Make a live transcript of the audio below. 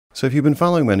So if you've been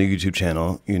following my new YouTube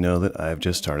channel, you know that I've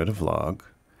just started a vlog,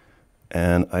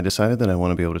 and I decided that I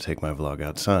want to be able to take my vlog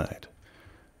outside.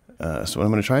 So what I'm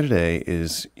going to try today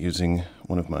is using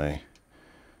one of my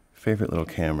favorite little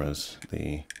cameras,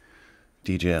 the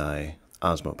DJI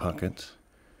Osmo Pocket.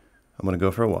 I'm going to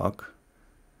go for a walk,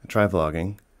 try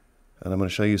vlogging, and I'm going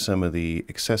to show you some of the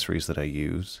accessories that I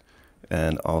use,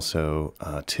 and also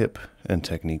a tip and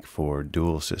technique for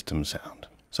dual system sound.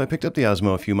 So I picked up the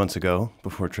Osmo a few months ago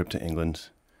before a trip to England.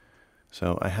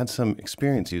 So I had some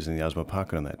experience using the Osmo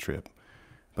Pocket on that trip,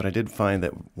 but I did find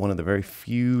that one of the very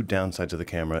few downsides of the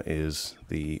camera is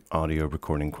the audio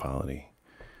recording quality.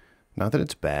 Not that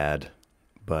it's bad,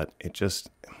 but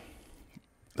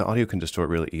the audio can distort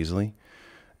really easily,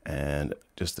 and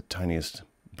just the tiniest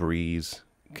breeze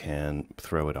can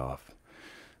throw it off.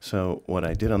 So what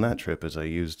I did on that trip is I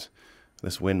used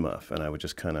this wind muff, and I would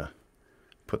just kind of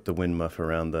put the wind muff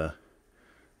around the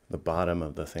bottom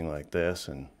of the thing like this,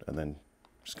 and then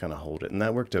just kind of hold it. And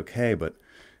that worked okay, but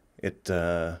it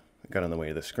got in the way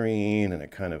of the screen, and it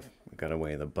kind of got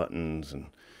away the buttons, and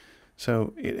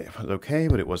so it was okay,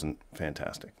 but it wasn't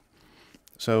fantastic.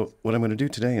 So what I'm going to do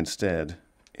today instead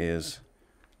is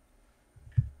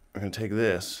I'm going to take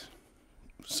this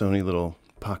Sony little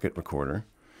pocket recorder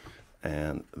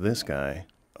and this guy,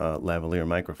 lavalier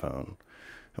microphone.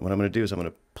 And what I'm going to do is I'm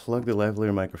going to plug the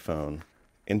lavalier microphone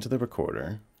into the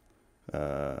recorder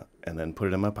and then put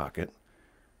it in my pocket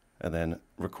and then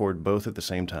record both at the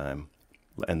same time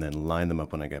and then line them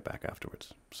up when I get back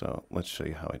afterwards. So let's show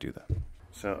you how I do that.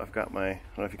 So I've got I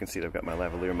don't know if you can see it, I've got my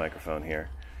lavalier microphone here,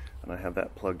 and I have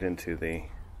that plugged into the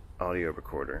audio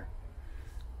recorder,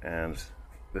 and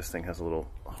this thing has a little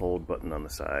hold button on the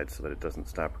side so that it doesn't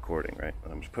stop recording, right?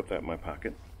 And I'm just put that in my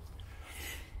pocket.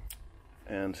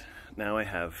 And now I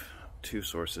have two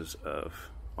sources of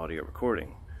audio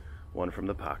recording, one from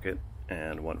the pocket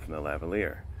and one from the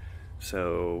lavalier.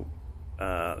 So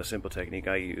a simple technique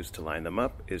I use to line them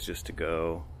up is just to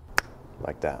go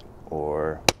like that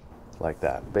or like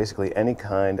that. Basically any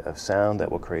kind of sound that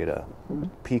will create a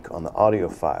peak on the audio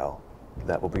file,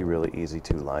 that will be really easy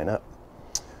to line up.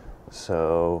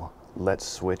 So let's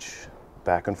switch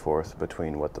back and forth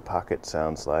between what the pocket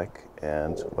sounds like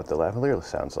and what the lavalier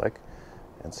sounds like,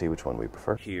 and see which one we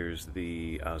prefer. Here's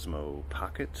the Osmo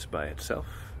Pocket by itself,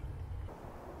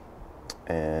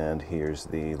 and here's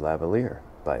the lavalier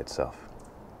by itself.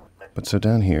 But so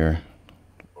down here,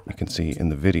 you can see in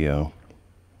the video,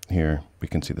 here we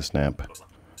can see the snap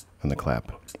and the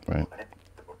clap, right?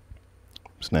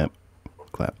 Snap,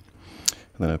 clap.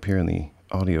 And then up here in the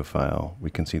audio file,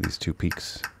 we can see these two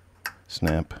peaks,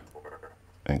 snap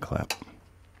and clap.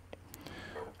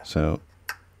 So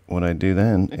what I do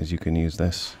then is you can use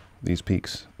these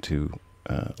peaks to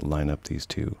line up these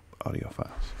two audio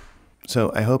files.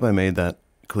 So I hope I made that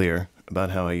clear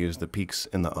about how I use the peaks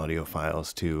in the audio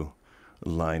files to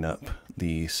line up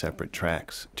the separate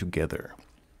tracks together.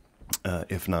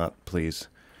 If not, please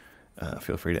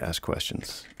feel free to ask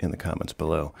questions in the comments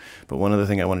below. But one other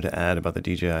thing I wanted to add about the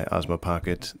DJI Osmo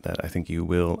Pocket that I think you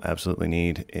will absolutely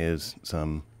need is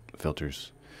some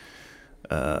filters.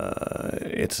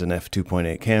 It's an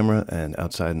f2.8 camera, and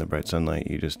outside in the bright sunlight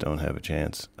you just don't have a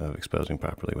chance of exposing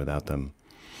properly without them.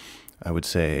 I would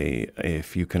say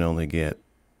if you can only get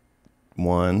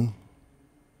one,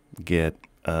 get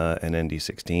an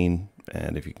ND16,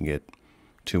 and if you can get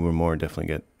two or more, definitely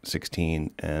get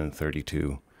 16 and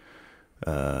 32,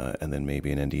 and then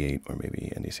maybe an ND8 or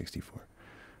maybe ND64.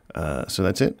 So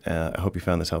that's it. I hope you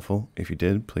found this helpful. If you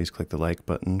did, please click the like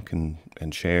button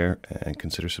and share, and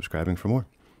consider subscribing for more.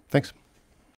 Thanks.